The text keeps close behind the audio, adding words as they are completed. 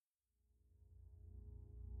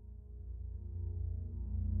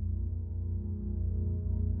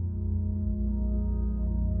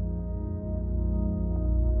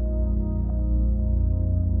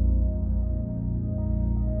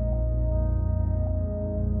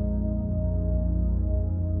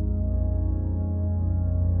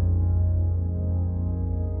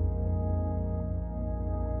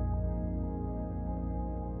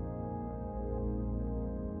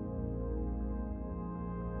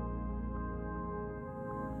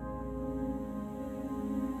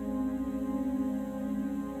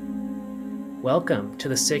Welcome to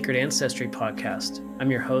the Sacred Ancestry Podcast.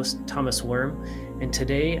 I'm your host, Thomas Worm, and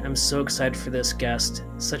today I'm so excited for this guest,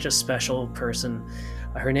 such a special person.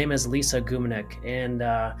 Her name is Lisa Gumenik, and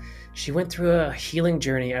she went through a healing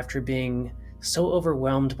journey after being so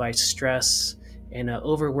overwhelmed by stress and an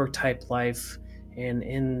overworked type life.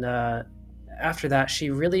 And after that,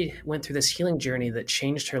 she really went through this healing journey that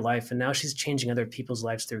changed her life, and now she's changing other people's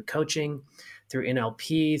lives through coaching, through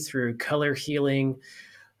NLP, through color healing,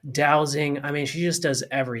 dowsing. I mean, she just does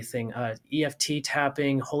everything. EFT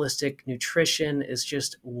tapping, holistic nutrition is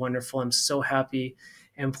just wonderful. I'm so happy.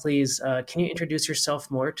 And please, can you introduce yourself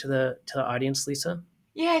more to the audience, Lisa?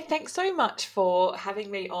 Yeah, thanks so much for having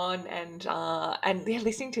me on and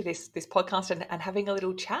listening to this podcast and having a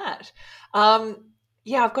little chat.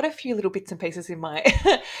 Yeah, I've got a few little bits and pieces in my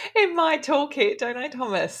in my toolkit, don't I,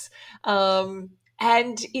 Thomas?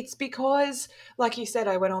 And it's because, like you said,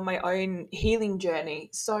 I went on my own healing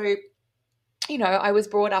journey. So, I was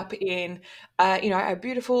brought up in, a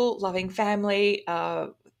beautiful, loving family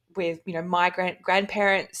with, my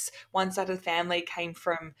grandparents. One side of the family came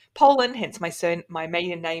from Poland, hence my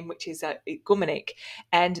maiden name, which is Gumenik.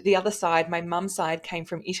 And the other side, my mum's side, came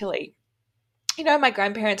from Italy. My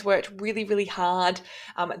grandparents worked really, really hard.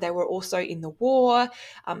 They were also in the war,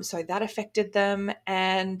 so that affected them.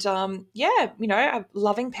 And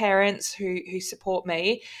loving parents who support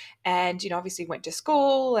me, and obviously went to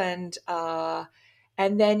school and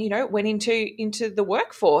then went into the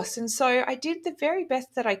workforce. And so I did the very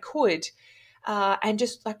best that I could, and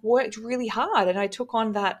just like worked really hard. And I took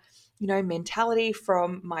on that mentality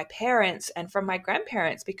from my parents and from my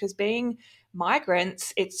grandparents, because being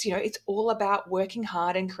migrants, it's all about working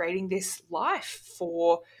hard and creating this life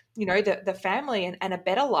for the family and a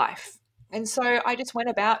better life. And so I just went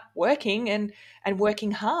about working and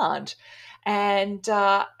working hard, and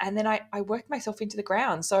then I worked myself into the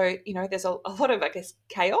ground. So there's a lot of, I guess,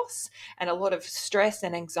 chaos and a lot of stress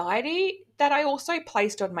and anxiety that I also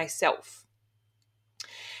placed on myself.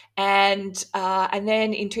 And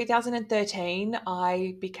then in 2013,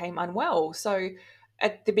 I became unwell. So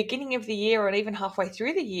at the beginning of the year, and even halfway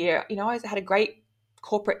through the year, I had a great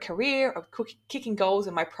corporate career of kicking goals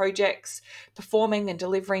in my projects, performing and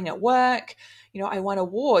delivering at work. I won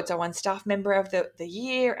awards. I won Staff Member of the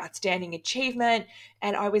Year, Outstanding Achievement,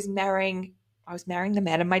 and I was marrying the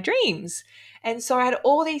man of my dreams. And so I had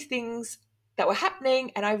all these things that were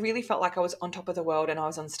happening, and I really felt like I was on top of the world and I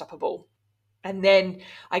was unstoppable. And then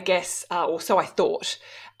I guess, or so I thought,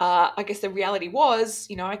 I guess the reality was,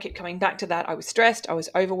 I kept coming back to that. I was stressed. I was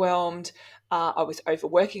overwhelmed. I was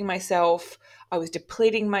overworking myself. I was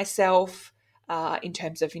depleting myself in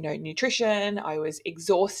terms of, nutrition. I was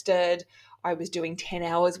exhausted. I was doing 10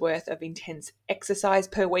 hours worth of intense exercise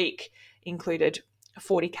per week, included a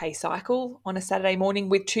 40K cycle on a Saturday morning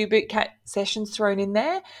with 2 boot camp sessions thrown in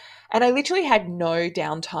there. And I literally had no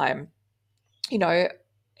downtime.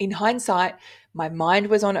 In hindsight, my mind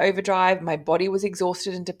was on overdrive, my body was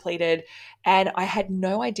exhausted and depleted, and I had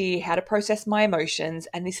no idea how to process my emotions.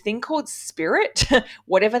 And this thing called spirit,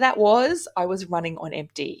 whatever that was, I was running on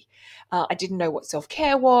empty. I didn't know what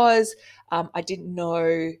self-care was. I didn't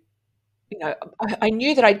know, I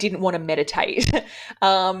knew that I didn't want to meditate,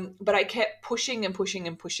 but I kept pushing and pushing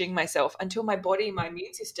and pushing myself until my body, my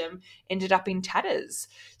immune system ended up in tatters.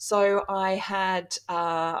 So I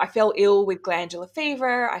fell ill with glandular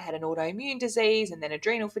fever. I had an autoimmune disease, and then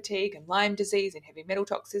adrenal fatigue and Lyme disease and heavy metal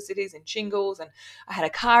toxicities and shingles. And I had a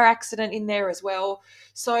car accident in there as well.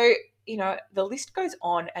 So, the list goes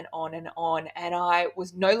on and on and on. And I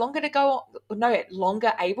was no longer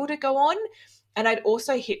able to go on. And I'd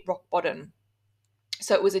also hit rock bottom.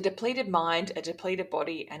 So it was a depleted mind, a depleted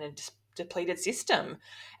body, and a depleted system.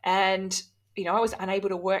 And, I was unable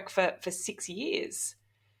to work for 6 years.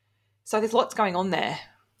 So there's lots going on there.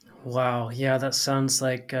 Wow. Yeah, that sounds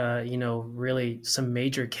like, really some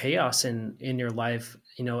major chaos in your life,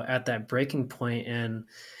 at that breaking point. And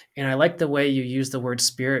I like the way you use the word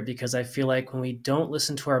spirit, because I feel like when we don't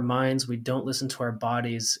listen to our minds, we don't listen to our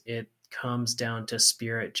bodies, it comes down to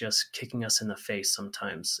spirit just kicking us in the face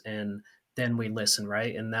sometimes. And then we listen,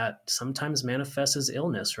 right? And that sometimes manifests as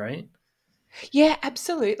illness, right? Yeah,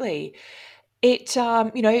 absolutely. It,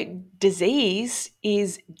 disease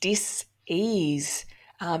is dis-ease.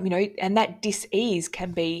 And that dis-ease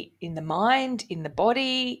can be in the mind, in the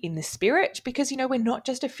body, in the spirit, because, we're not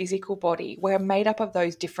just a physical body. We're made up of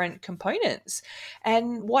those different components.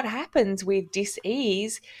 And what happens with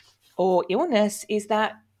dis-ease or illness is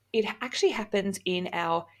that it actually happens in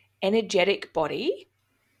our energetic body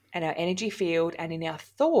and our energy field and in our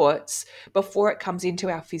thoughts before it comes into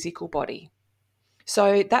our physical body.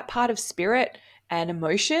 So that part of spirit and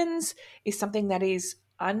emotions is something that is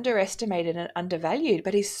underestimated and undervalued,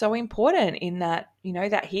 but is so important in that,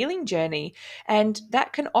 that healing journey. And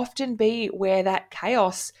that can often be where that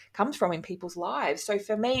chaos comes from in people's lives. So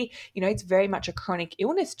for me, it's very much a chronic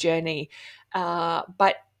illness journey,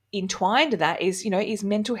 but entwined to that is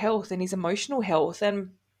mental health and is emotional health.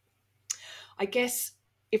 And I guess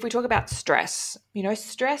if we talk about stress,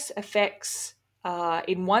 stress affects,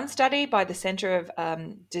 in one study by the Center of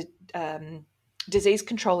Disease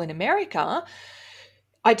Control in America,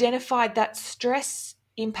 identified that stress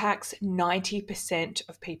impacts 90%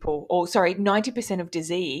 of people, 90% of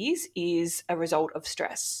disease is a result of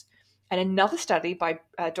stress. And another study by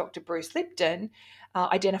Dr. Bruce Lipton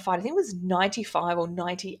identified, I think it was 95 or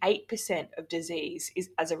 98% of disease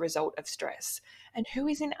is as a result of stress. And who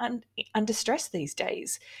isn't under stress these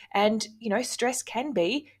days? And, stress can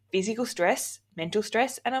be physical stress, mental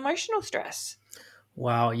stress, and emotional stress.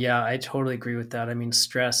 Wow. Yeah, I totally agree with that. I mean,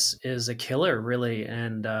 stress is a killer, really.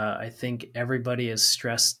 And I think everybody is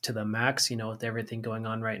stressed to the max, with everything going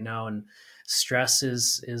on right now. And stress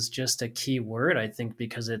is just a key word, I think,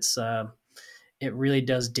 because it really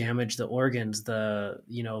does damage the organs,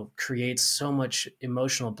 creates so much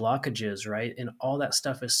emotional blockages, right? And all that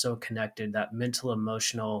stuff is so connected. That mental,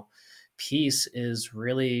 emotional piece is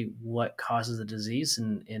really what causes the disease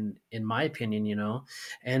in my opinion.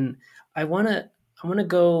 And I want to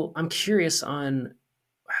I'm curious on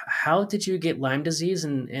how did you get Lyme disease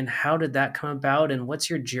and how did that come about and what's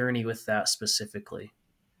your journey with that specifically?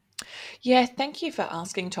 Yeah, thank you for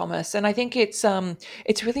asking, Thomas. And I think it's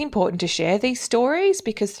really important to share these stories,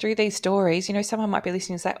 because through these stories, someone might be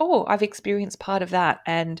listening and say, "Oh, I've experienced part of that,"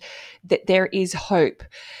 and that there is hope.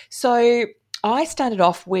 So I started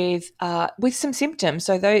off with some symptoms.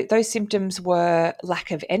 So those symptoms were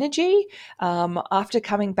lack of energy. After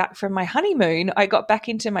coming back from my honeymoon, I got back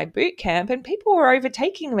into my boot camp, and people were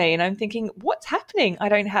overtaking me, and I'm thinking, "What's happening? I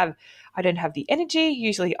don't have the energy.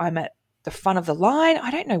 Usually, I'm at the front of the line.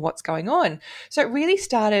 I don't know what's going on." So it really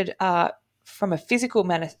started from a physical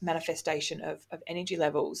manifestation of energy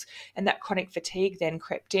levels, and that chronic fatigue then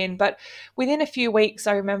crept in. But within a few weeks,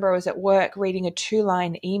 I remember I was at work reading a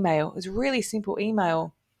 2-line email. It was a really simple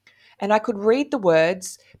email, and I could read the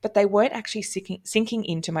words, but they weren't actually sinking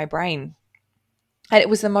into my brain. And it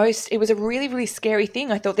was a really, really scary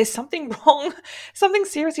thing. I thought, there's something wrong, something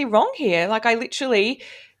seriously wrong here. Like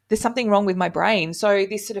there's something wrong with my brain. So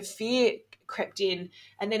this sort of fear crept in,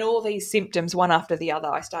 and then all these symptoms, one after the other.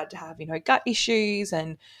 I started to have, gut issues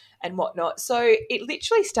and whatnot. So it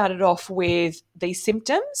literally started off with these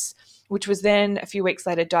symptoms, which was then a few weeks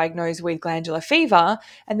later diagnosed with glandular fever.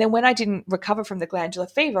 And then when I didn't recover from the glandular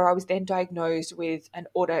fever, I was then diagnosed with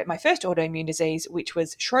my first autoimmune disease, which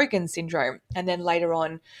was Sjogren's syndrome. And then later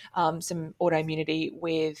on, some autoimmunity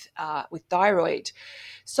with thyroid.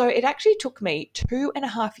 So it actually took me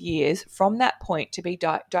 2.5 years from that point to be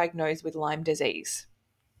diagnosed with Lyme disease.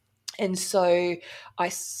 And so I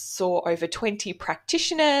saw over 20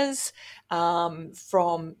 practitioners,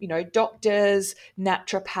 from, doctors,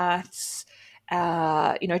 naturopaths,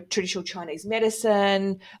 traditional Chinese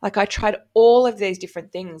medicine. Like, I tried all of these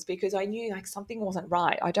different things because I knew like something wasn't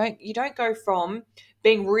right. You don't go from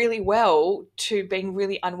being really well to being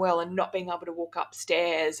really unwell and not being able to walk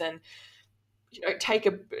upstairs and,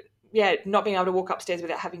 not being able to walk upstairs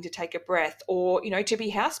without having to take a breath, or, to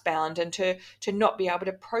be housebound and to not be able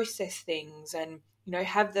to process things and,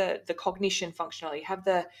 have the cognition functionality, have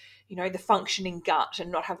the, the functioning gut and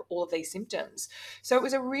not have all of these symptoms. So it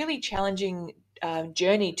was a really challenging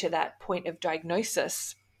journey to that point of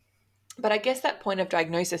diagnosis. But I guess that point of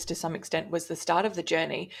diagnosis to some extent was the start of the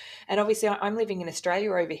journey. And obviously I'm living in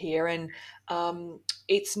Australia over here, and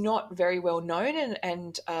it's not very well known.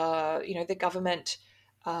 And the government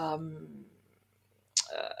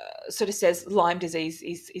sort of says Lyme disease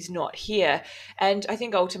is not here. And I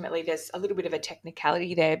think ultimately there's a little bit of a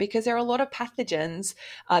technicality there, because there are a lot of pathogens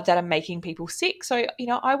that are making people sick. So,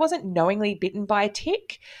 I wasn't knowingly bitten by a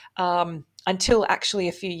tick until actually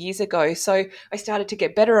a few years ago. So I started to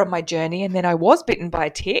get better on my journey, and then I was bitten by a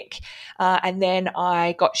tick, and then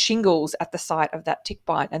I got shingles at the site of that tick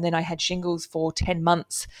bite, and then I had shingles for 10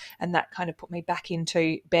 months, and that kind of put me back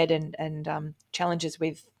into bed and challenges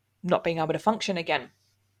with not being able to function again.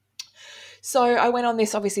 So I went on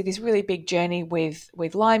this really big journey with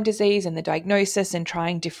Lyme disease and the diagnosis, and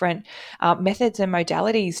trying different methods and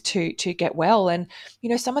modalities to get well. And,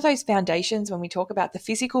 some of those foundations, when we talk about the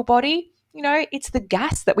physical body, it's the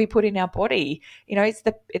gas that we put in our body. It's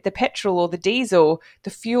the petrol or the diesel, the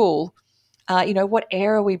fuel. What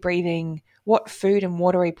air are we breathing? What food and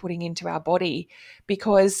water are we putting into our body?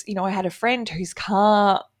 Because, I had a friend whose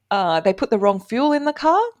car they put the wrong fuel in the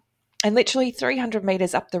car. And literally 300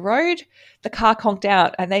 meters up the road, the car conked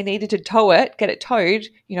out and they needed to tow it, get it towed,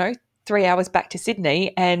 3 hours back to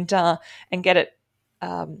Sydney and get it,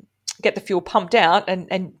 get the fuel pumped out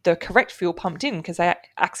and the correct fuel pumped in because they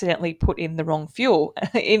accidentally put in the wrong fuel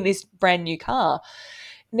in this brand new car.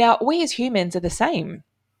 Now, we as humans are the same.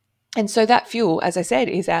 And so that fuel, as I said,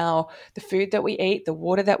 is the food that we eat, the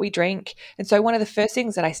water that we drink. And so one of the first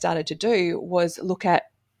things that I started to do was look at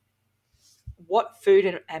what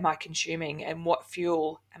food am I consuming and what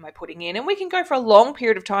fuel am I putting in? And we can go for a long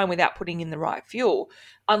period of time without putting in the right fuel,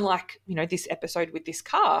 unlike, this episode with this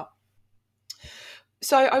car.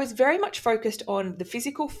 So I was very much focused on the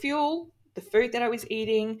physical fuel, the food that I was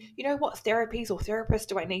eating, what therapies or therapists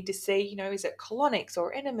do I need to see? Is it colonics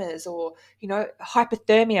or enemas or,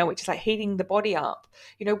 hypothermia, which is like heating the body up?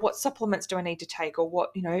 What supplements do I need to take or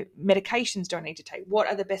what, medications do I need to take? What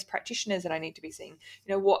are the best practitioners that I need to be seeing?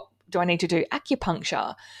 What do I need to do?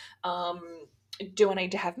 Acupuncture? Do I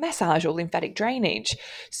need to have massage or lymphatic drainage?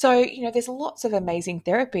 So, there's lots of amazing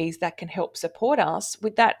therapies that can help support us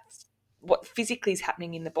with that, what physically is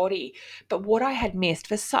happening in the body. But what I had missed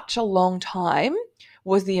for such a long time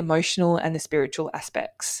was the emotional and the spiritual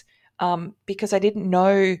aspects, because I didn't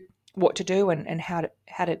know what to do and how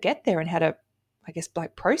to get there and how to, I guess,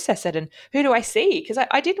 like process it and who do I see? Because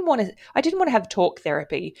I didn't want to have talk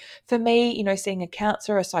therapy. For me, seeing a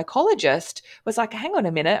counselor, a psychologist was like, hang on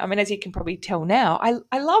a minute. I mean, as you can probably tell now,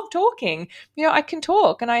 I love talking. I can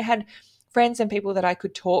talk, and I had friends and people that I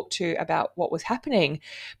could talk to about what was happening,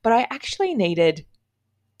 but I actually needed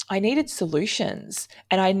solutions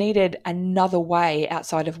and I needed another way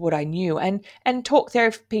outside of what I knew. And talk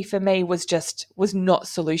therapy for me was not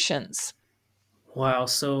solutions. Wow.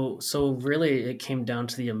 So really it came down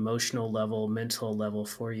to the emotional level, mental level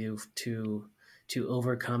for you to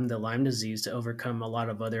overcome the Lyme disease, to overcome a lot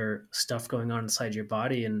of other stuff going on inside your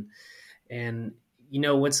body. And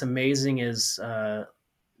what's amazing is,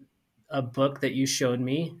 a book that you showed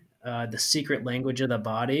me, The Secret Language of the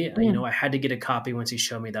Body. I had to get a copy once you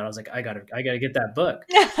showed me that. I was like, I gotta get that book.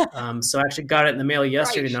 So I actually got it in the mail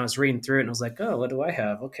yesterday, and I was reading through it, and I was like, oh, what do I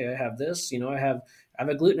have? Okay, I have this. I have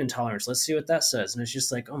a gluten intolerance. Let's see what that says. And it's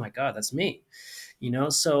just like, oh my God, that's me.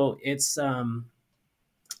 So it's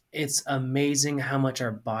amazing how much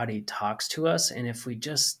our body talks to us, and if we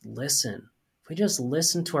just listen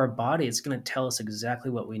to our body, it's going to tell us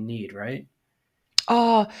exactly what we need, right?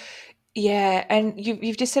 Oh, yeah, and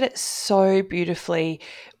you've just said it so beautifully.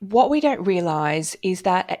 What we don't realize is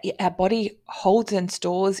that our body holds and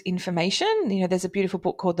stores information. There's a beautiful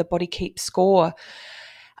book called The Body Keeps Score.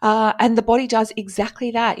 And the body does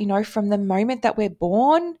exactly that. From the moment that we're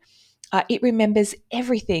born, it remembers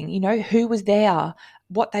everything, who was there,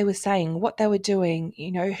 what they were saying, what they were doing,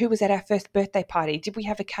 who was at our first birthday party. Did we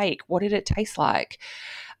have a cake? What did it taste like?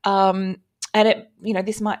 And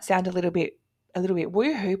this might sound a little bit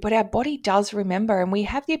woohoo, but our body does remember, and we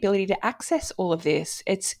have the ability to access all of this.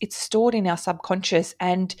 It's stored in our subconscious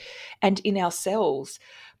and in our cells.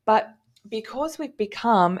 But because we've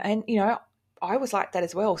become, and I was like that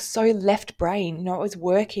as well, so left brain, I was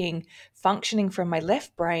functioning from my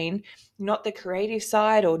left brain, not the creative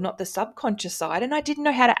side or not the subconscious side. And I didn't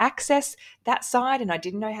know how to access that side, and I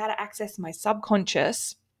didn't know how to access my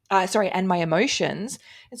subconscious, and my emotions.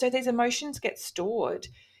 And so these emotions get stored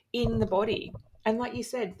in the body. And like you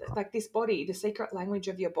said, like this body, the secret language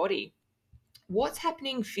of your body, what's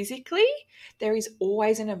happening physically, there is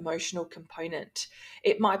always an emotional component.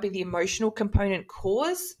 It might be the emotional component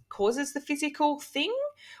causes the physical thing,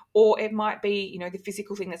 or it might be, the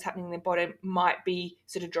physical thing that's happening in the body might be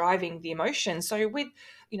sort of driving the emotion. So with,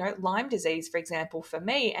 Lyme disease, for example, for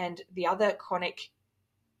me and the other chronic,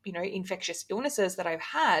 infectious illnesses that I've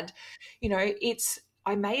had,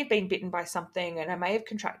 I may have been bitten by something and I may have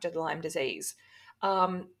contracted Lyme disease.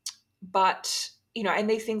 But, and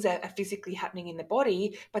these things are physically happening in the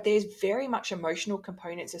body, but there's very much emotional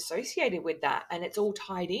components associated with that, and it's all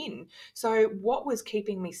tied in. So what was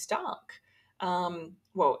keeping me stuck? I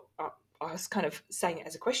was kind of saying it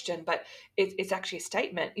as a question, but it's actually a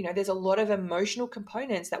statement. There's a lot of emotional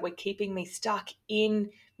components that were keeping me stuck in,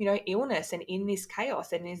 illness and in this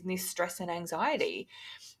chaos and in this stress and anxiety.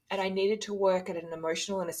 And I needed to work at an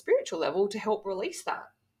emotional and a spiritual level to help release that.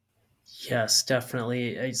 Yes,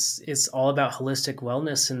 definitely. It's all about holistic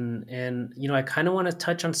wellness, and I kind of want to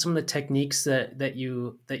touch on some of the techniques that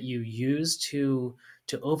you use to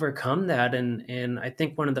overcome that, and I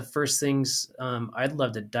think one of the first things I'd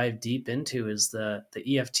love to dive deep into is the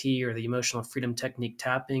EFT, or the emotional freedom technique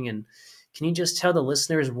tapping. And can you just tell the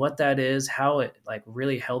listeners what that is, how it like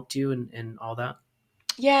really helped you, and all that?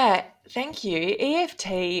 Yeah, thank you.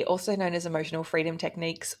 EFT, also known as emotional freedom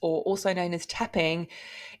techniques or also known as tapping,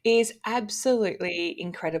 is absolutely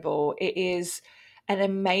incredible. It is an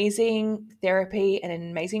amazing therapy and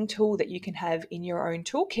an amazing tool that you can have in your own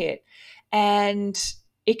toolkit. And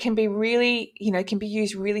it can be really, it can be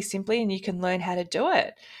used really simply and you can learn how to do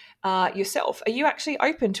it yourself. Are you actually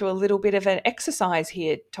open to a little bit of an exercise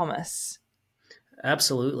here, Thomas?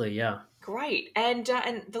 Absolutely, yeah. Great, and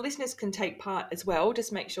the listeners can take part as well.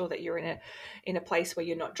 Just make sure that you're in a place where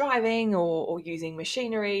you're not driving or using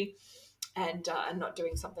machinery, and not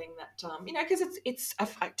doing something that because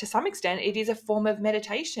to some extent it is a form of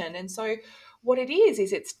meditation. And so, what it is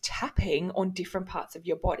it's tapping on different parts of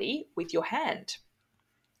your body with your hand.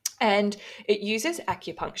 And it uses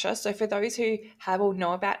acupuncture. So, for those who have or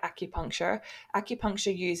know about acupuncture,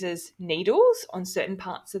 acupuncture uses needles on certain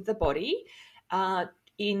parts of the body uh,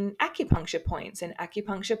 in acupuncture points. And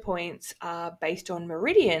acupuncture points are based on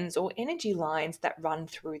meridians or energy lines that run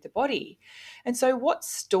through the body. And so, what's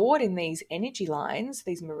stored in these energy lines,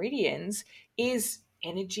 these meridians, is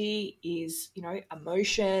energy, is,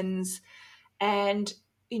 emotions, and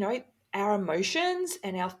you know our emotions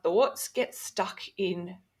and our thoughts get stuck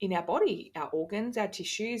in our body, our organs, our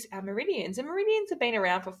tissues, our meridians. And meridians have been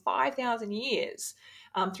around for 5,000 years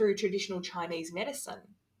through traditional Chinese medicine.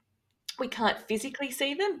 We can't physically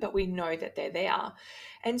see them, but we know that they're there.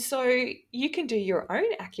 And so you can do your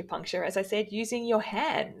own acupuncture, as I said, using your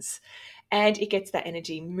hands. And it gets that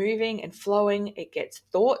energy moving and flowing. It gets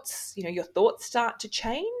thoughts, your thoughts start to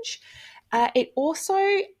change. It also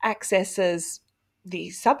accesses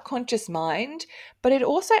the subconscious mind, but it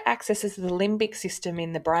also accesses the limbic system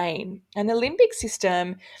in the brain. And the limbic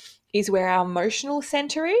system is where our emotional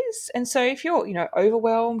center is. And so if you're,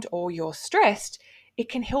 overwhelmed or you're stressed, it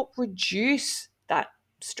can help reduce that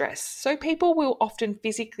stress. So people will often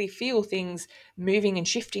physically feel things moving and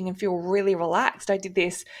shifting and feel really relaxed. I did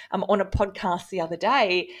this on a podcast the other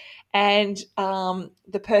day, and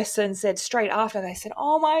the person said straight after, they said,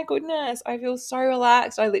 "Oh my goodness, I feel so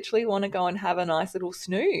relaxed. I literally want to go and have a nice little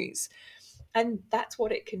snooze." And that's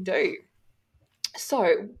what it can do.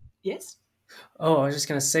 So, yes. Oh, I was just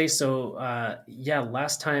gonna say, so yeah,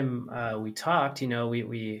 last time we talked,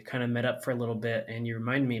 we kind of met up for a little bit, and you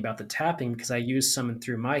reminded me about the tapping because I used some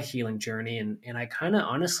through my healing journey, and I kind of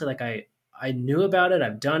honestly like I knew about it,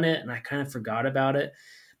 I've done it, and I kind of forgot about it.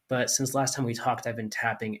 But since last time we talked, I've been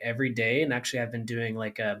tapping every day, and actually I've been doing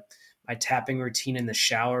like my tapping routine in the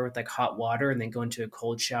shower with like hot water, and then go into a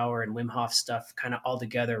cold shower and Wim Hof stuff, kind of all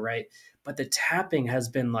together, right? But the tapping has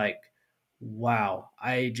been like, wow,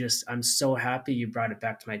 I'm so happy you brought it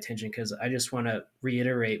back to my attention because I just want to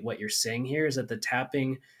reiterate what you're saying here is that the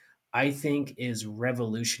tapping I think is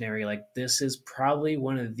revolutionary. Like this is probably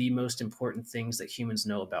one of the most important things that humans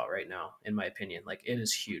know about right now, in my opinion. Like it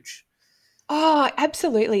is huge. Oh,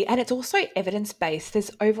 absolutely. And it's also evidence based. There's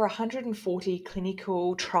over 140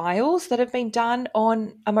 clinical trials that have been done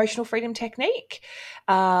on emotional freedom technique,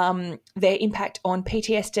 their impact on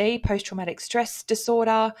PTSD, post traumatic stress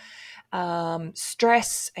disorder,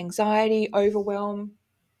 stress, anxiety, overwhelm.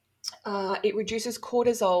 It reduces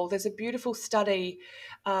cortisol. There's a beautiful study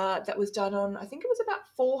that was done on, I think it was about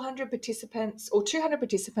 400 participants or 200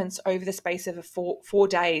 participants over the space of 4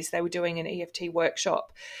 days. They were doing an EFT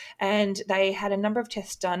workshop, and they had a number of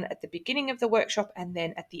tests done at the beginning of the workshop and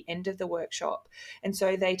then at the end of the workshop. And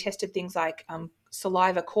so they tested things like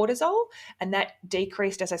saliva cortisol, and that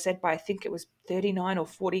decreased, as I said, by I think it was 39 or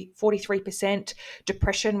 43%.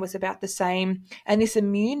 Depression was about the same. And this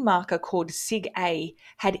immune marker called SIG-A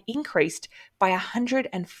had increased by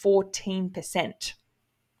 114%.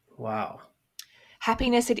 Wow.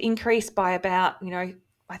 Happiness had increased by about, I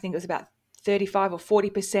think it was about 35 or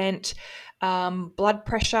 40%. Blood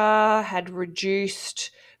pressure had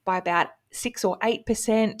reduced by about 6 or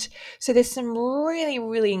 8%. So there's some really,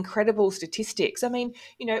 really incredible statistics. I mean,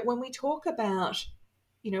 when we talk about,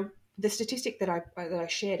 the statistic that I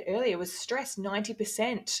shared earlier was stress.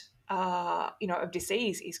 90% of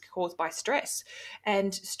disease is caused by stress,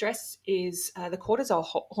 and stress is the cortisol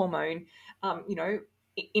hormone.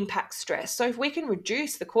 Impacts stress. So if we can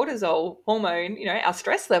reduce the cortisol hormone, our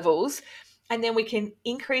stress levels, and then we can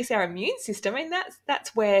increase our immune system, and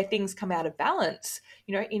that's where things come out of balance.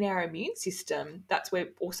 In our immune system, that's where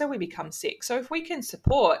also we become sick. So if we can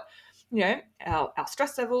support, our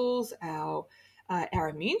stress levels, our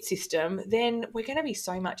immune system, then we're going to be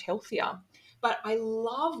so much healthier. But I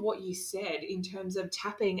love what you said in terms of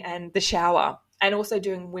tapping and the shower, and also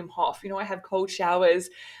doing Wim Hof. I have cold showers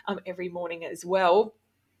every morning as well.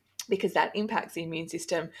 because that impacts the immune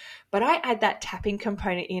system. But I add that tapping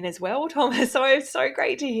component in as well, Thomas. So it's so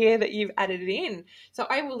great to hear that you've added it in. So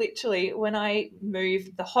I will literally, when I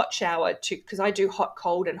move the hot shower to, because I do hot,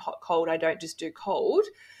 cold, and hot, cold, I don't just do cold.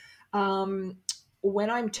 When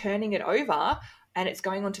I'm turning it over and it's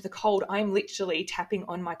going onto the cold, I'm literally tapping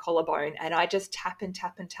on my collarbone, and I just tap and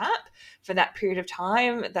tap and tap for that period of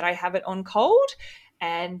time that I have it on cold.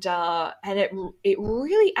 And it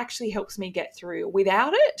really actually helps me get through.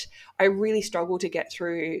 Without it, I really struggle to get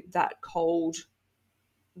through that cold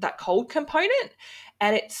component.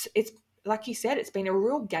 And it's like you said, it's been a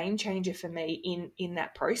real game changer for me in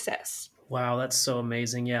that process. Wow, that's so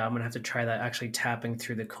amazing. Yeah, I'm gonna have to try that. Actually, tapping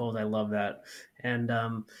through the cold. I love that. And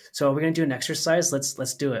so we're gonna do an exercise.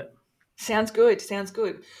 Let's do it. Sounds good. Sounds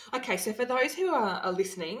good. Okay, so for those who are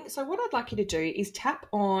listening, so what I'd like you to do is tap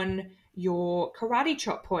on your karate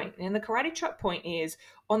chop point. And the karate chop point is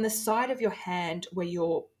on the side of your hand where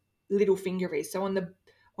your little finger is. So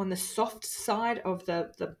on the soft side of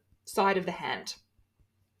the side of the hand,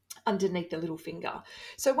 underneath the little finger.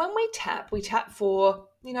 So when we tap for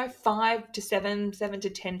 5 to 7 to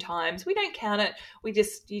 10 times. We don't count it.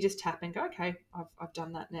 You just tap and go, okay, I've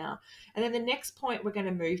done that now. And then the next point we're going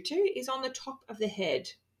to move to is on the top of the head.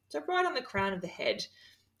 So right on the crown of the head,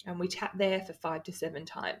 and we tap there for 5 to 7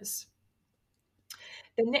 times.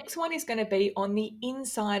 The next one is going to be on the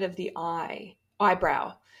inside of the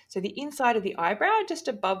eyebrow. So the inside of the eyebrow, just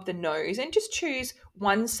above the nose, and just choose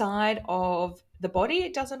one side of the body.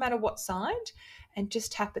 It doesn't matter what side, and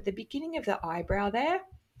just tap at the beginning of the eyebrow there.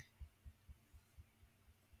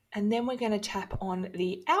 And then we're going to tap on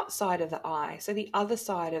the outside of the eye, so the other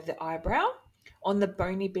side of the eyebrow, on the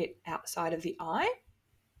bony bit outside of the eye.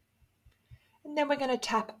 And then we're going to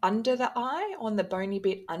tap under the eye, on the bony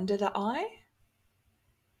bit under the eye.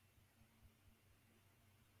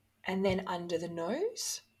 And then under the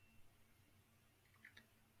nose.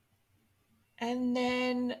 And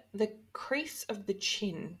then the crease of the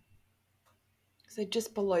chin, so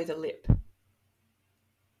just below the lip.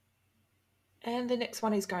 And the next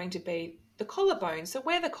one is going to be the collarbone. So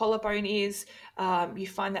where the collarbone is, you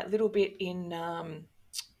find that little bit in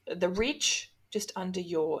the ridge just under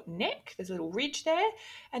your neck. There's a little ridge there.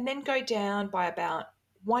 And then go down by about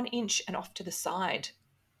 1 inch and off to the side.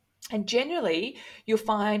 And generally, you'll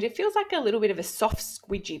find it feels like a little bit of a soft,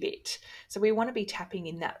 squidgy bit. So we want to be tapping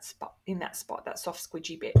in that spot, that soft,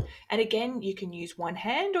 squidgy bit. And again, you can use one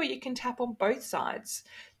hand or you can tap on both sides.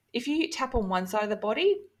 If you tap on one side of the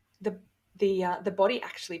body, the body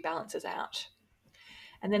actually balances out.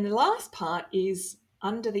 And then the last part is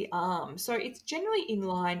under the arm. So it's generally in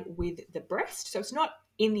line with the breast. So it's not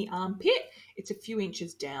in the armpit, it's a few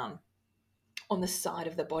inches down on the side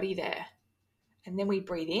of the body there. And then we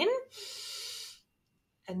breathe in,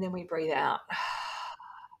 and then we breathe out.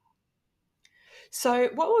 So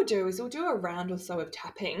what we'll do is we'll do a round or so of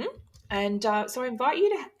tapping. And so I invite you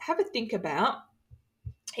to have a think about,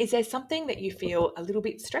 is there something that you feel a little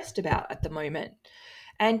bit stressed about at the moment?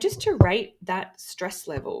 And just to rate that stress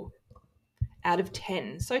level out of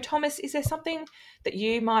 10. So Thomas, is there something that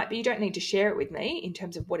you don't need to share it with me in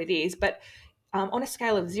terms of what it is, but on a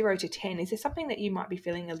scale of 0 to 10, is there something that you might be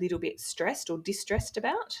feeling a little bit stressed or distressed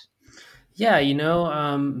about? Yeah,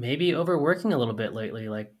 maybe overworking a little bit lately.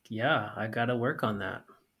 I got to work on that.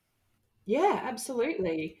 Yeah,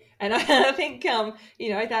 absolutely. And I think,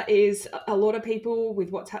 that is a lot of people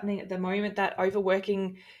with what's happening at the moment, that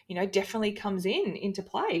overworking, definitely comes into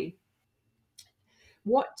play.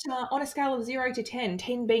 What, on a scale of 0 to 10,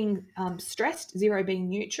 10 being stressed, 0 being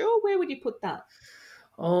neutral, where would you put that?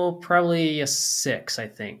 Oh, probably a 6, I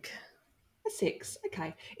think. A 6.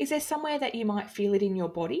 Okay. Is there somewhere that you might feel it in your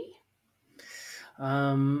body?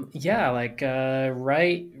 Right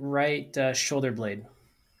shoulder blade.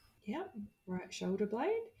 Yeah, right shoulder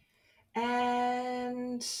blade.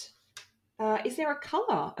 And is there a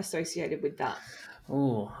color associated with that?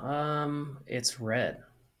 Oh, it's red.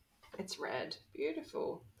 It's red.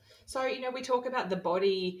 Beautiful. So, we talk about the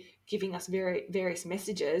body giving us various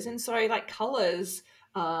messages. And so like colors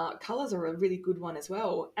are a really good one as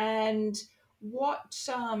well. And what,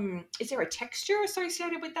 is there a texture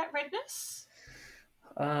associated with that redness?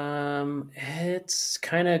 It's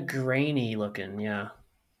kind of grainy looking, yeah.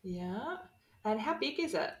 Yeah. And how big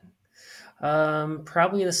is it?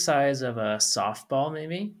 Probably the size of a softball,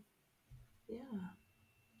 maybe. Yeah.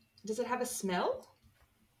 Does it have a smell?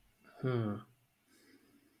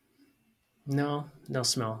 No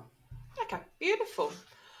smell. Okay, beautiful.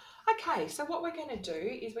 Okay, so what we're going to do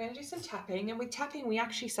is we're going to do some tapping, and with tapping, we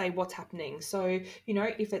actually say what's happening. So,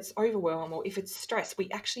 if it's overwhelm or if it's stress, we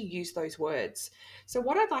actually use those words. So,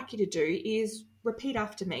 what I'd like you to do is repeat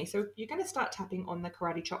after me. So, you're going to start tapping on the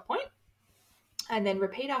karate chop point and then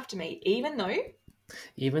repeat after me, Even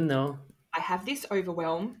though I have this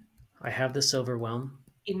overwhelm I have this overwhelm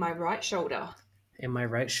in my right shoulder in my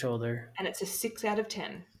right shoulder, and it's a 6 out of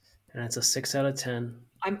 10. and it's a 6 out of 10,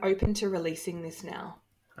 I'm open to releasing this now.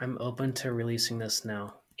 I'm open to releasing this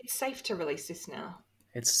now. It's safe to release this now.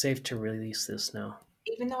 It's safe to release this now.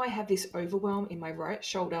 Even though I have this overwhelm in my right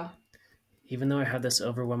shoulder Even though I have this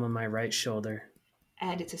overwhelm on my right shoulder,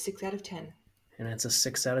 and it's a 6 out of 10, and it's a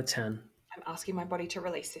 6 out of 10, I'm asking my body to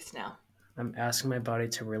release this now. I'm asking my body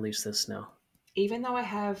to release this now. Even though I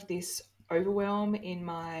have this overwhelm in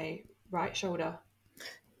my right shoulder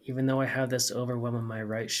Even though I have this overwhelm on my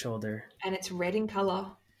right shoulder, and it's red in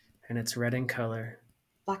color, and it's red in color,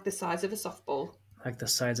 like the size of a softball, like the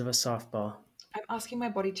size of a softball, I'm asking my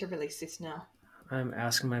body to release this now. I'm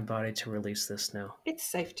asking my body to release this now. It's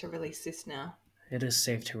safe to release this now. It is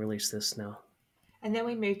safe to release this now. And then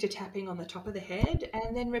we move to tapping on the top of the head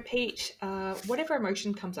and then repeat whatever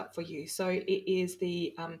emotion comes up for you. So it is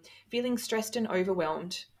the feeling stressed and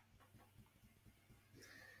overwhelmed.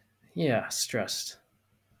 Yeah, stressed.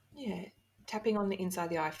 Yeah. Tapping on the inside of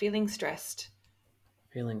the eye, feeling stressed.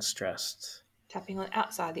 Feeling stressed. Tapping on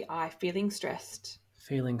outside the eye, feeling stressed.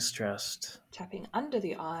 Feeling stressed. Tapping under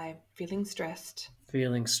the eye, feeling stressed.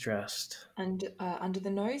 Feeling stressed. And under the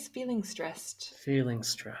nose, feeling stressed. Feeling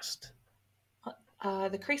stressed.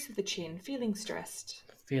 The crease of the chin, feeling stressed.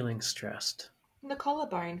 Feeling stressed. And the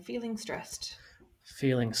collarbone, feeling stressed.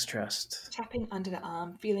 Feeling stressed. Tapping under the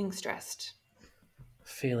arm, feeling stressed.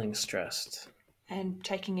 Feeling stressed. And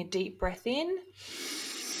taking a deep breath in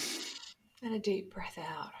and a deep breath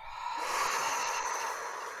out.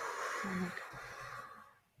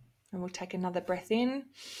 And we'll take another breath in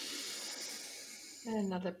and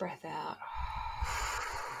another breath out.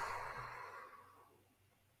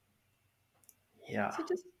 Yeah. So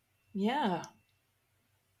yeah.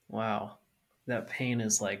 Wow. That pain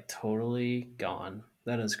is like totally gone.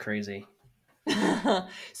 That is crazy.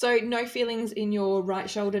 So no feelings in your right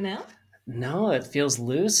shoulder now? No, it feels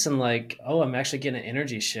loose and like, oh, I'm actually getting an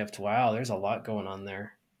energy shift. Wow, there's a lot going on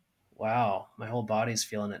there. Wow, my whole body's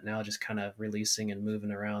feeling it now, just kind of releasing and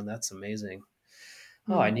moving around. That's amazing.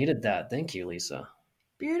 Oh, I needed that. Thank you, Lisa.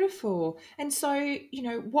 Beautiful. And so,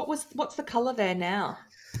 what's the color there now?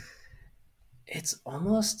 It's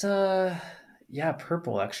almost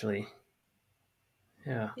purple actually.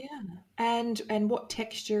 Yeah. Yeah. And what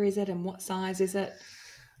texture is it and what size is it?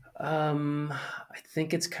 I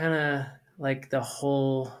think it's kind of like that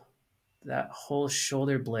whole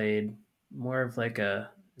shoulder blade, more of like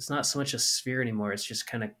it's not so much a sphere anymore. It's just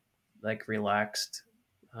kind of like relaxed,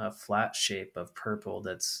 flat shape of purple.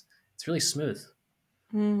 It's really smooth.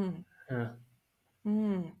 Mm. Yeah.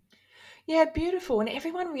 Mm. Yeah, beautiful. And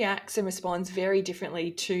everyone reacts and responds very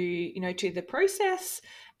differently to the process.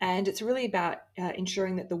 And it's really about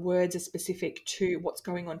ensuring that the words are specific to what's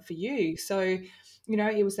going on for you. So,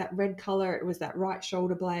 it was that red color, it was that right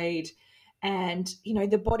shoulder blade. And,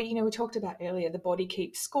 the body, we talked about earlier, the body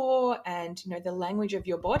keeps score and, the language of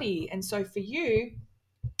your body. And so for you,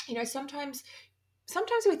 sometimes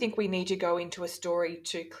we think we need to go into a story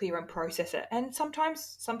to clear and process it. And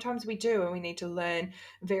sometimes we do, and we need to learn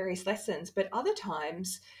various lessons. But other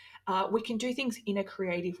times we can do things in a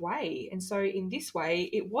creative way. And so in this way,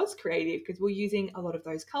 it was creative because we're using a lot of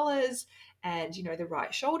those colors and, the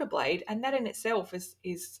right shoulder blade. And that in itself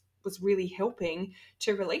was really helping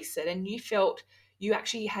to release it. And you felt you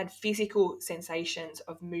actually had physical sensations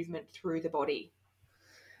of movement through the body.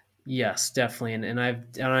 Yes, definitely. And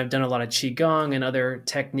I've done a lot of qigong and other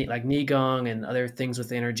technique like Nigong and other things with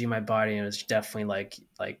the energy in my body. And it's definitely like,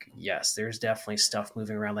 yes, there's definitely stuff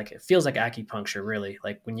moving around. Like it feels like acupuncture, really.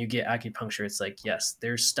 Like when you get acupuncture, it's like, yes,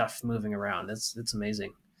 there's stuff moving around. It's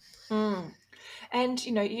amazing. Mm. And,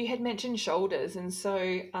 you had mentioned shoulders. And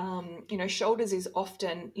so, shoulders is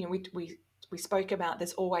often, we spoke about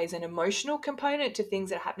there's always an emotional component to things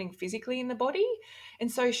that are happening physically in the body.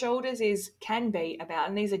 And so shoulders can be about,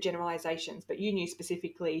 and these are generalizations, but you knew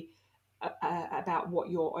specifically about what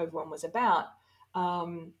your overwhelm was about.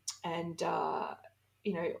 The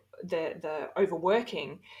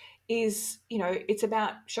overworking is, it's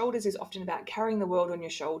about, shoulders is often about carrying the world on your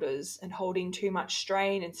shoulders and holding too much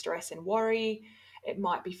strain and stress and worry. It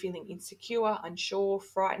might be feeling insecure, unsure,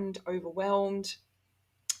 frightened, overwhelmed.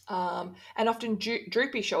 And often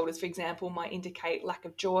droopy shoulders, for example, might indicate lack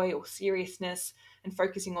of joy or seriousness and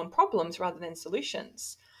focusing on problems rather than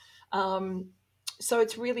solutions. So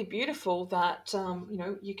it's really beautiful that,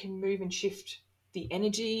 you can move and shift the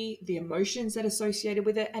energy, the emotions that are associated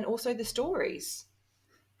with it, and also the stories.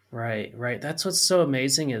 Right, right. That's what's so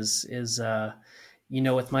amazing is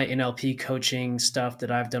with my NLP coaching stuff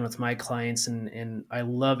that I've done with my clients, and I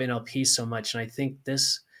love NLP so much, and I think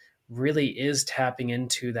this really is tapping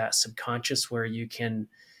into that subconscious where you can,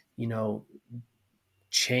 you know,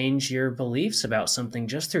 change your beliefs about something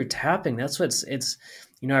just through tapping. That's what's it's.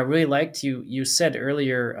 I really liked you said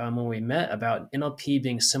earlier when we met about NLP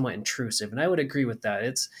being somewhat intrusive, and I would agree with that.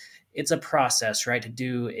 It's a process, right, to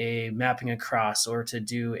do a mapping across or to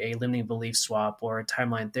do a limiting belief swap or a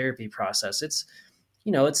timeline therapy process. It's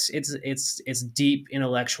deep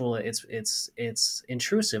intellectual. It's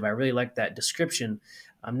intrusive. I really like that description.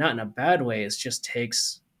 Not in a bad way. It just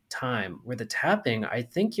takes time. Where the tapping, I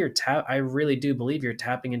think I really do believe you're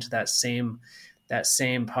tapping into that same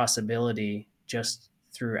possibility just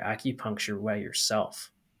through acupuncture by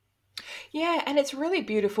yourself. Yeah, and it's really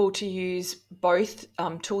beautiful to use both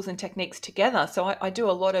tools and techniques together. So I do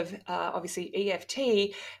a lot of obviously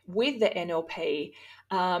EFT with the NLP,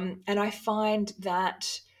 and I find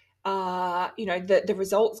that the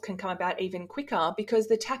results can come about even quicker because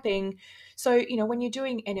the tapping. So when you're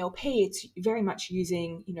doing NLP, it's very much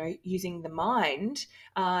using the mind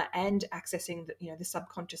and accessing the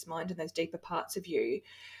subconscious mind and those deeper parts of you,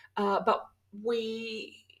 but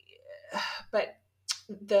we but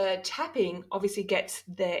the tapping obviously gets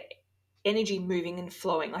the energy moving and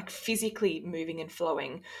flowing, like physically moving and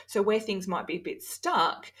flowing. So where things might be a bit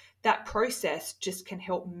stuck, that process just can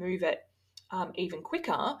help move it even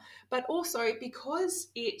quicker. But also because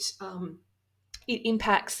it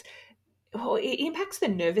impacts it impacts the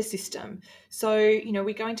nervous system. So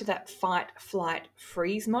we go into that fight, flight,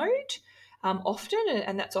 freeze mode often,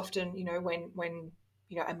 and that's often when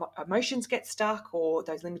emotions get stuck or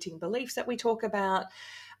those limiting beliefs that we talk about,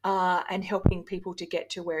 and helping people to get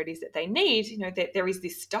to where it is that they need. That there is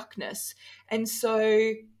this stuckness, and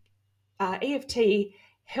so EFT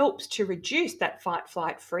helps to reduce that fight,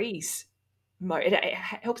 flight, freeze mode. It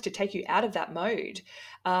helps to take you out of that mode,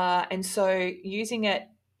 and so using it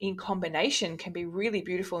in combination can be really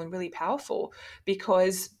beautiful and really powerful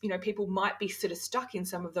because people might be sort of stuck in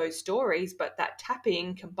some of those stories, but that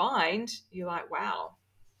tapping combined, you're like, wow.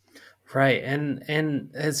 Right.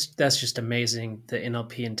 And that's just amazing. The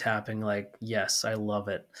NLP and tapping, like, yes, I love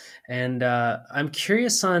it. And I'm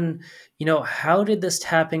curious on, how did this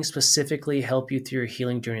tapping specifically help you through your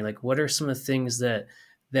healing journey? Like, what are some of the things that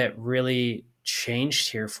really changed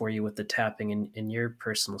here for you with the tapping in your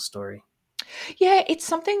personal story? Yeah, it's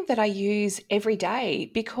something that I use every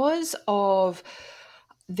day because of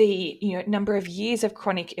the number of years of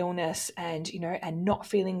chronic illness and and not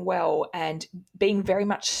feeling well and being very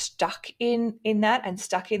much stuck in that and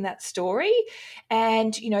stuck in that story.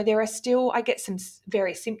 And there are still, I get some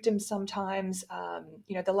various symptoms sometimes.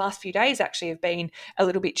 The last few days actually have been a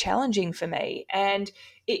little bit challenging for me, and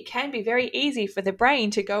it can be very easy for the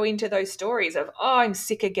brain to go into those stories of, oh, I'm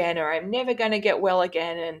sick again, or I'm never going to get well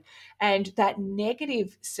again, and that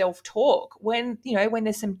negative self-talk when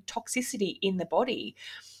there's some toxicity in the body.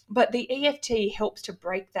 But the EFT helps to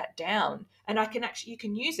break that down. And you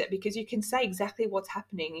can use it because you can say exactly what's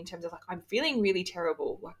happening in terms of, like, I'm feeling really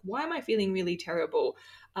terrible. Like, why am I feeling really terrible?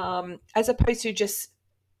 As opposed to just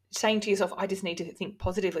saying to yourself, I just need to think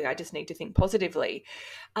positively. I just need to think positively.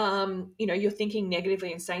 You're thinking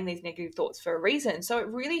negatively and saying these negative thoughts for a reason. So it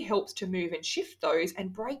really helps to move and shift those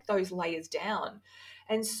and break those layers down.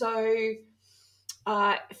 And so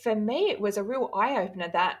for me, it was a real eye opener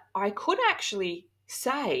that I could actually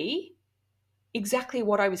say exactly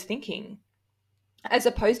what I was thinking, as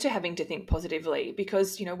opposed to having to think positively.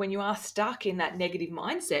 Because when you are stuck in that negative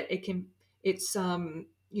mindset,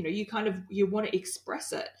 you want to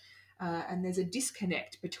express it, and there's a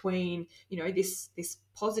disconnect between this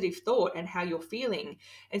positive thought and how you're feeling.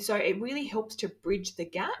 And so it really helps to bridge the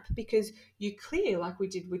gap because you clear, like we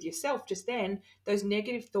did with yourself just then, those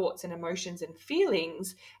negative thoughts and emotions and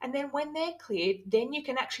feelings. And then when they're cleared, then you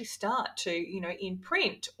can actually start to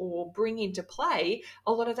imprint or bring into play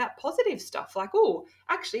a lot of that positive stuff, like, oh,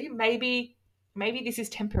 actually maybe this is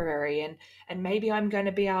temporary, and maybe I'm going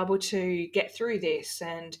to be able to get through this.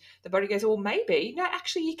 And the body goes, well, maybe no,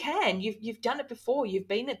 actually you can. You've done it before. You've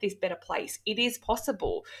been at this better place. It is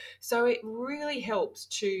possible. So it really helps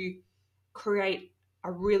to create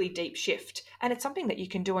a really deep shift, and it's something that you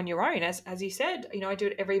can do on your own. As you said, I do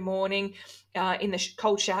it every morning in the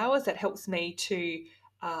cold showers. That helps me to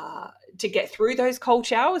to get through those cold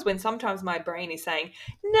showers, when sometimes my brain is saying,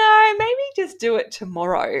 no, maybe just do it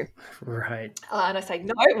tomorrow. Right. And I say,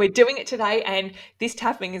 no, we're doing it today, and this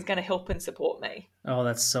tapping is going to help and support me. Oh,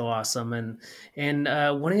 that's so awesome. And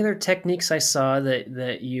one of the other techniques I saw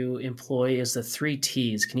that you employ is the 3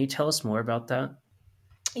 T's. Can you tell us more about that?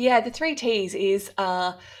 Yeah, the 3 T's is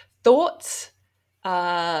thoughts,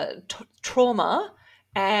 trauma,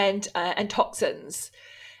 and toxins.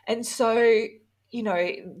 And so,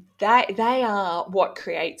 they are what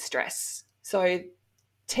creates stress. So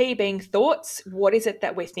T being thoughts, what is it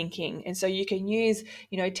that we're thinking? And so you can use,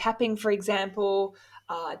 tapping, for example,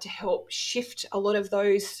 to help shift a lot of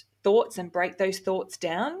those thoughts and break those thoughts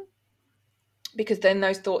down, because then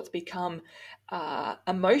those thoughts become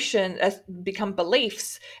become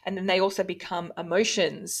beliefs, and then they also become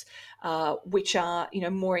emotions, which are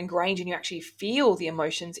more ingrained, and you actually feel the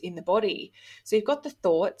emotions in the body. So you've got the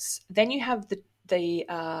thoughts, then you have the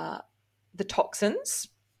toxins.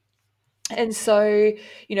 And so,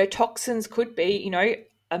 toxins could be,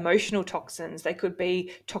 emotional toxins. They could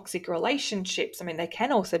be toxic relationships. I mean, they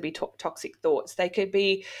can also be toxic thoughts. They could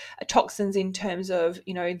be toxins in terms of,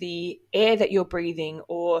 the air that you're breathing,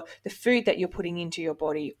 or the food that you're putting into your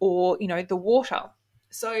body, or, the water.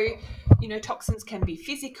 So, toxins can be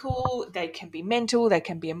physical, they can be mental, they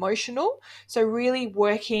can be emotional. So really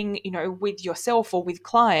working, with yourself or with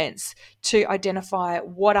clients to identify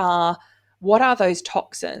what are those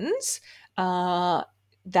toxins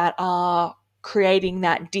that are creating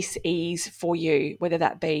that dis-ease for you, whether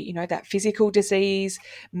that be, that physical disease,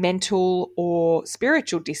 mental or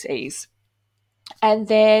spiritual dis-ease. And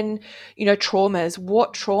then, traumas.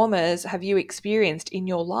 What traumas have you experienced in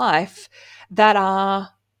your life that are,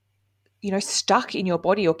 stuck in your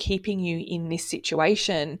body or keeping you in this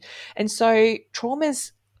situation? And so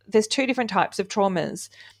traumas, there's 2 different types of traumas.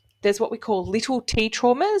 There's what we call little T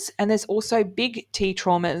traumas, and there's also big T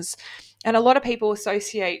traumas. And a lot of people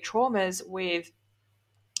associate traumas with,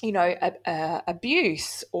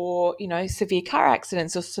 abuse, or, severe car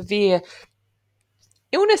accidents or severe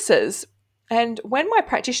illnesses. And when my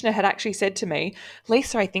practitioner had actually said to me,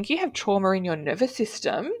 Lisa, I think you have trauma in your nervous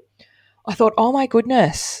system, I thought, oh my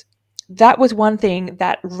goodness, that was one thing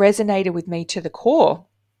that resonated with me to the core.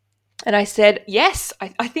 And I said, yes,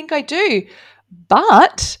 I think I do.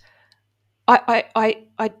 But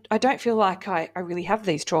I don't feel like I really have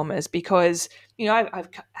these traumas, because, I've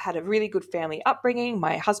had a really good family upbringing.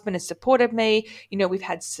 My husband has supported me. We've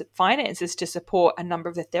had finances to support a number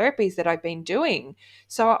of the therapies that I've been doing.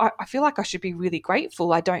 So I feel like I should be really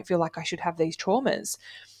grateful. I don't feel like I should have these traumas.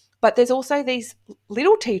 But there's also these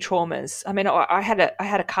little T traumas. I mean, I had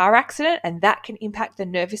a car accident, and that can impact the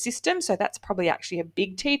nervous system. So that's probably actually a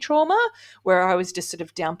big T trauma, where I was just sort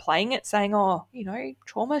of downplaying it, saying, oh,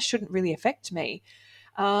 trauma shouldn't really affect me.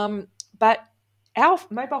 But our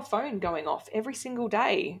mobile phone going off every single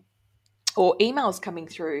day, or emails coming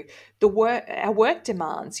through, our work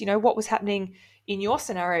demands, what was happening in your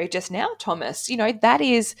scenario just now, Thomas,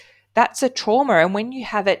 that's a trauma. And when you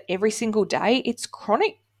have it every single day, it's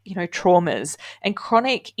chronic, traumas and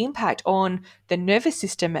chronic impact on the nervous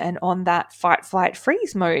system, and on that fight, flight,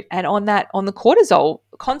 freeze mode, and on the cortisol.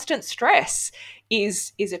 Constant stress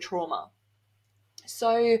is a trauma.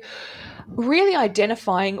 So really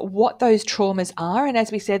identifying what those traumas are. And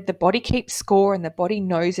as we said, the body keeps score, and the body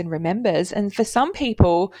knows and remembers. And for some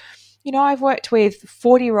people, I've worked with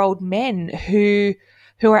 40-year-old men who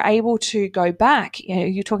are able to go back,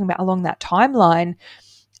 you're talking about along that timeline.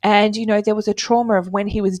 And, there was a trauma of when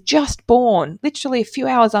he was just born, literally a few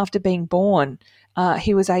hours after being born,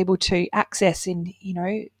 he was able to access and,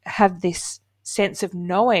 have this sense of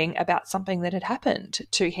knowing about something that had happened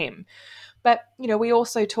to him. But, we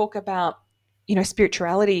also talk about,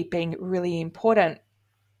 spirituality being really important.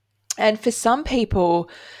 And for some people,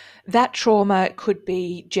 that trauma could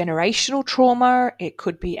be generational trauma, it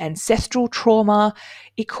could be ancestral trauma,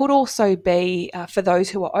 it could also be, for those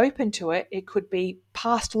who are open to it, it could be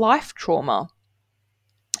past life trauma.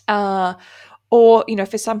 Or,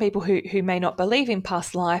 for some people who may not believe in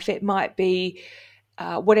past life, it might be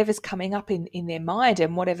whatever's coming up in their mind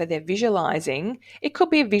and whatever they're visualizing. It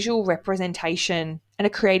could be a visual representation and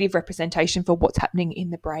a creative representation for what's happening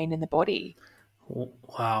in the brain and the body.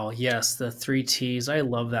 Wow. Yes. The 3 T's. I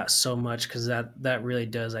love that so much, because that really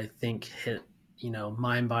does, I think, hit,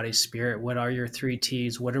 mind, body, spirit. What are your 3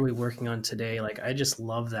 T's? What are we working on today? Like, I just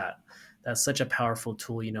love that. That's such a powerful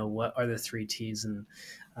tool. What are the 3 T's? And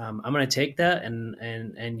I'm going to take that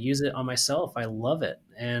and use it on myself. I love it.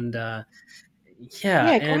 And, yeah.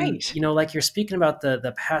 And, Great. like you're speaking about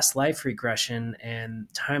the past life regression and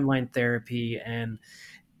timeline therapy, and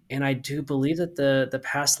And I do believe that the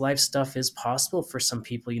past life stuff is possible for some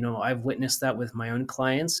people. I've witnessed that with my own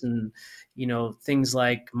clients, and things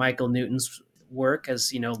like Michael Newton's work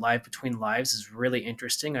as Live Between Lives is really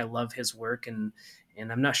interesting. I love his work, and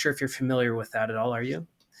I'm not sure if you're familiar with that at all. Are you?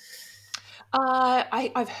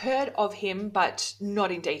 I've heard of him, but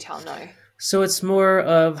not in detail, no. So it's more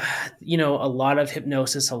of, a lot of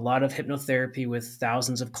hypnosis, a lot of hypnotherapy with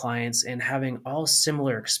thousands of clients, and having all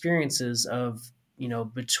similar experiences of,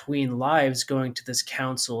 between lives, going to this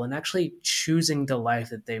council and actually choosing the life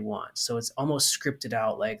that they want. So it's almost scripted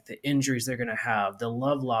out, like the injuries they're going to have, the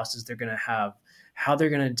love losses they're going to have, how they're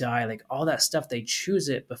going to die, like all that stuff. They choose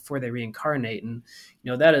it before they reincarnate. And,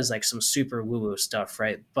 that is like some super woo woo stuff,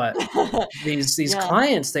 right? But these Yeah.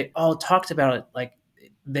 clients, they all talked about it, like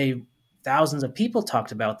they thousands of people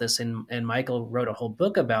talked about this, and Michael wrote a whole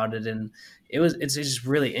book about it. And it's just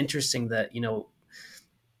really interesting that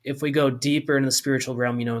if we go deeper into the spiritual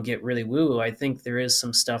realm, and get really woo, I think there is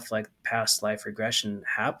some stuff like past life regression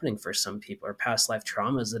happening for some people, or past life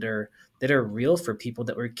traumas that are real for people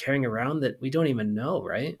that we're carrying around that we don't even know,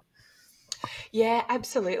 right? Yeah,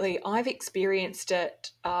 absolutely. I've experienced it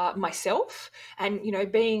myself, and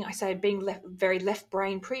being very left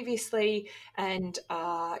brain previously, and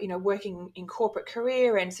working in corporate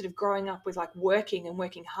career, and sort of growing up with like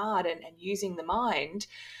working hard and using the mind.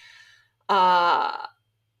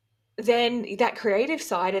 Then that creative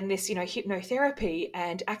side and this, hypnotherapy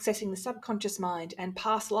and accessing the subconscious mind and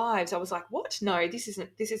past lives, I was like, what? No, this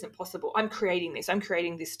isn't possible. I'm creating this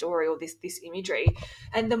story, or this imagery.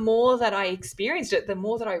 And the more that I experienced it, the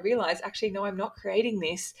more that I realized, actually, no, I'm not creating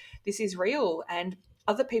this. This is real, and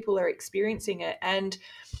other people are experiencing it. And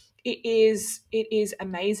it is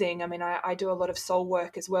amazing. I mean, I do a lot of soul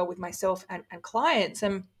work as well with myself and clients,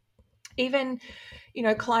 and even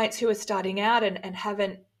clients who are starting out and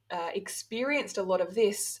haven't experienced a lot of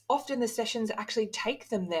this. Often the sessions actually take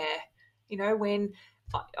them there. When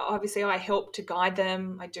obviously I help to guide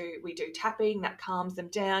them, we do tapping that calms them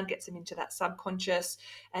down, gets them into that subconscious,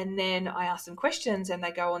 and then I ask them questions, and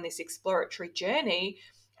they go on this exploratory journey.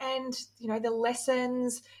 And the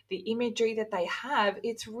lessons, the imagery that they have,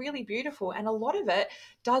 it's really beautiful, and a lot of it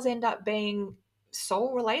does end up being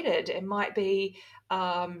soul related. It might be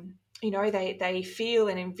they feel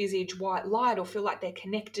and envisage white light, or feel like they're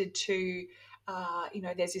connected to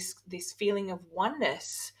there's this feeling of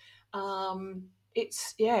oneness.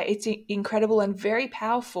 It's incredible and very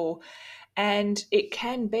powerful. And it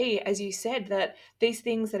can be, as you said, that these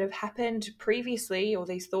things that have happened previously, or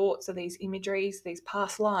these thoughts, or these imageries, these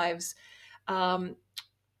past lives, have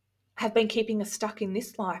been keeping us stuck in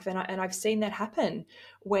this life. And I've seen that happen,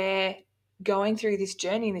 where going through this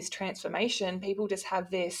journey and this transformation, people just have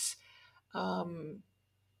this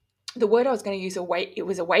the word I was going to use, it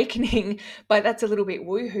was awakening, but that's a little bit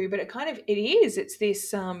woohoo, but it's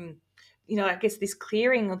this I guess this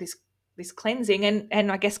clearing, or this cleansing,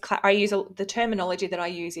 and I guess the terminology that I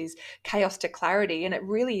use is chaos to clarity, and it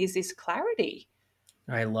really is this clarity.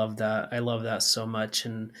 I love that. I love that so much.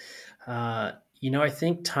 And I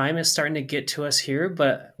think time is starting to get to us here,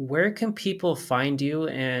 but where can people find you,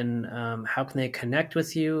 and how can they connect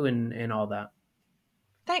with you, and all that?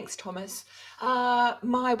 Thanks, Thomas.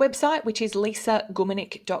 My website, which is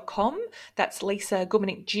lisagumeniuk.com. That's Lisa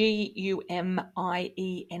Gumeniuk,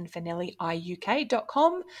 Gumien for Nelly,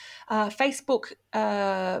 IUK.com. Facebook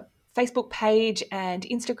page and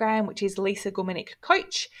Instagram, which is Lisa Gumeniuk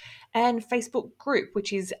Coach, and Facebook group,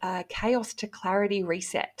 which is Chaos to Clarity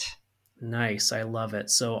Reset. Nice. I love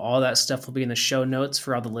it. So all that stuff will be in the show notes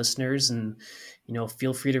for all the listeners. And,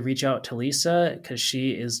 feel free to reach out to Lisa, because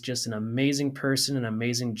she is just an amazing person, an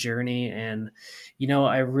amazing journey. And,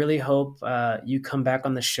 I really hope you come back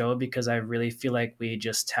on the show, because I really feel like we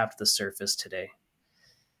just tapped the surface today.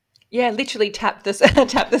 Yeah, literally tap the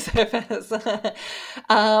surface.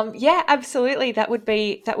 Yeah, absolutely. That would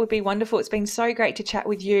be wonderful. It's been so great to chat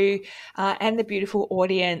with you and the beautiful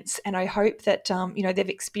audience, and I hope that they've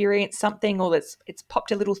experienced something, or it's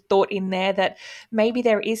popped a little thought in there that maybe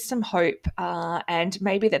there is some hope, and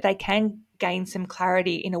maybe that they can gain some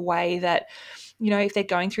clarity in a way that, if they're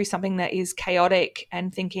going through something that is chaotic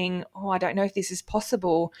and thinking, oh, I don't know if this is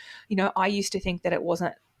possible. I used to think that it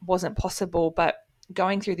wasn't possible, but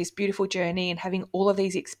going through this beautiful journey and having all of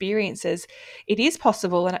these experiences, it is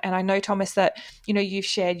possible. And I know, Thomas, that, you've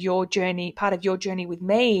shared your journey, part of your journey with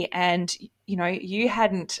me, and, you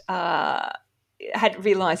hadn't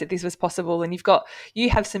realized that this was possible. And you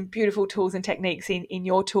have some beautiful tools and techniques in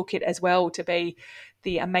your toolkit as well, to be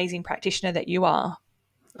the amazing practitioner that you are.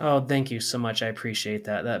 Oh, thank you so much. I appreciate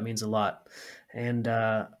that. That means a lot. And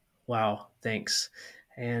wow, thanks.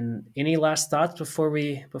 And any last thoughts before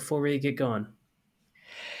we get going?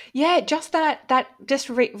 Yeah, just just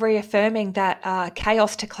reaffirming that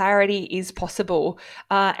chaos to clarity is possible.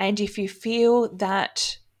 And if you feel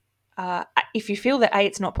that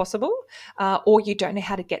it's not possible, or you don't know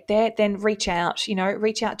how to get there, then reach out.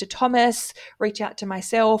 Reach out to Thomas, reach out to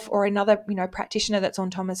myself, or another practitioner that's on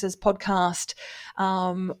Thomas's podcast.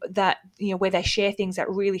 That where they share things that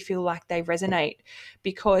really feel like they resonate,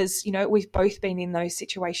 because we've both been in those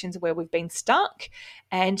situations where we've been stuck,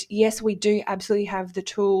 and yes, we do absolutely have the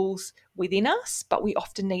tools within us, but we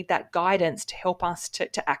often need that guidance to help us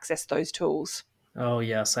to access those tools. Oh,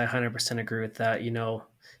 yes, I 100% agree with that.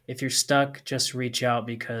 If you're stuck, just reach out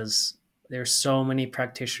because there's so many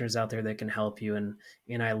practitioners out there that can help you, and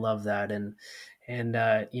I love that. And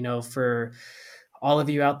for all of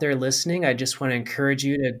you out there listening, I just want to encourage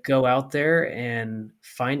you to go out there and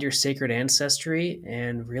find your sacred ancestry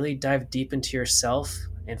and really dive deep into yourself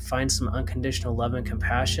and find some unconditional love and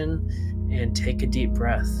compassion and take a deep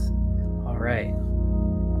breath. All right.